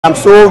I'm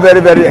so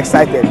very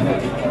excited. We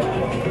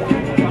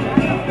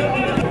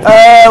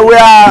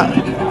are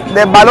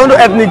the Balondo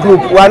ethnic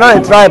group. We are not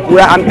a tribe, we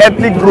are an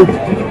ethnic group.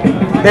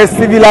 A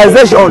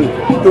civilization,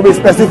 to be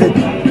specific.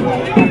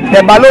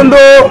 The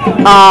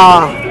Balondo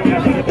are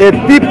a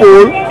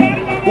people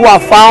who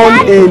are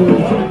found in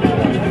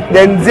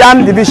the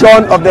Indian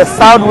division of the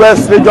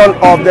southwest region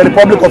of the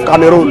Republic of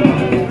Cameroon.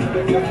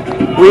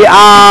 We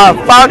are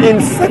found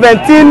in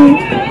 17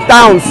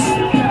 towns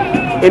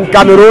in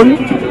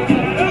Cameroon,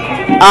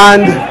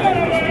 and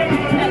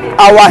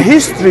our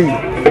history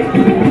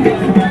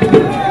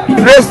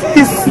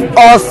traces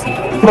us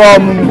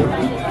from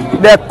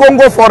the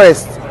Congo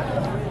forest,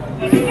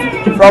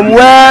 from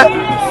where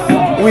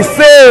we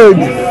sailed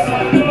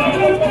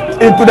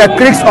into the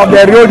creeks of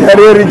the Rio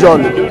Jere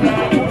region,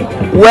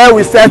 where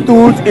we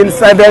settled in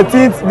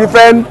 17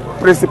 different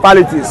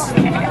principalities.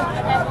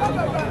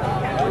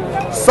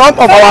 Some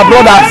of our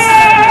brothers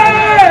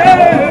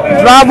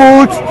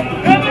traveled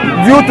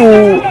due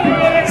to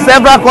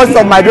several causes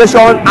of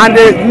migration, and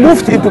they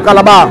moved into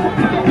Calabar,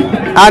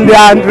 and they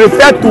are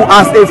referred to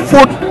as a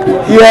foot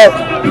here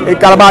in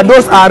Calabar.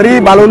 Those are real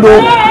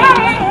Balondo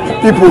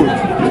people.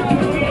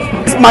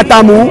 It's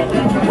Matamu,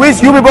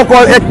 which you people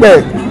call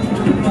Ekpe,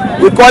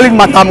 we call it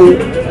Matamu.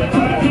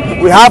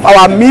 We have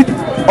our myth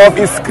of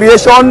its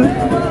creation.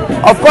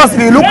 Of course, if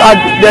you look at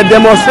the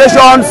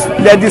demonstrations,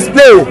 the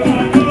display,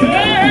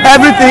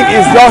 everything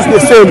is just the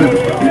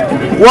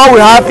same. What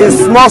we have is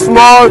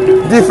small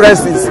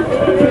differences.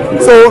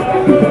 So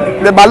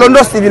the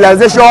Balondo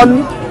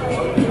civilization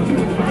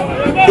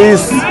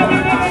is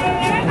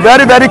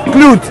very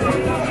clued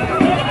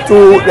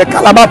to the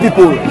Calabar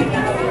people,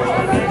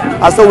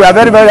 and so we are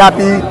very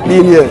happy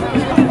being here.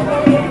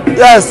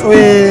 Yes,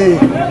 we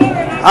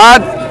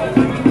had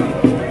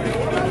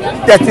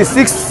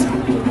 36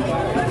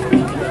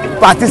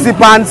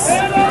 participants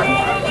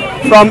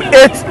from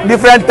 8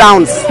 different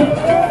towns.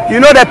 You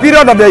know, the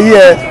period of the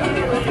year,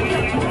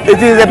 it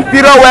is a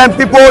period when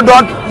people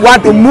don't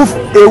want to move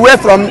away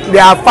from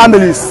their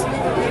families.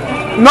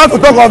 Not to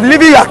talk of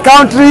leaving your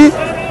country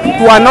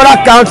to another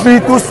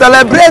country to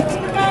celebrate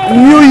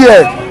New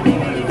Year.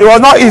 It was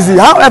not easy.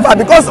 However,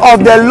 because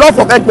of the love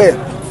of Ekpe,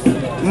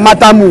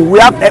 Matamu, we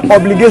have an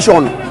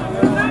obligation.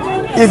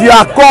 If you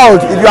are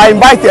called, if you are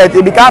invited,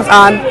 it becomes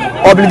an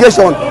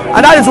obligation.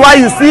 And that is why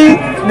you see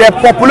the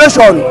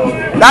population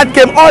that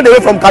came all the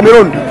way from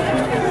Cameroon.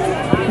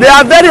 They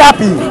are very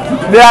happy.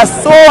 They are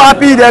so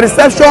happy. The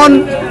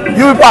reception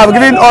you people have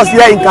given us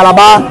here in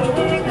Calabar,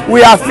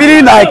 we are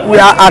feeling like we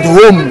are at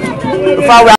home. In fact, we are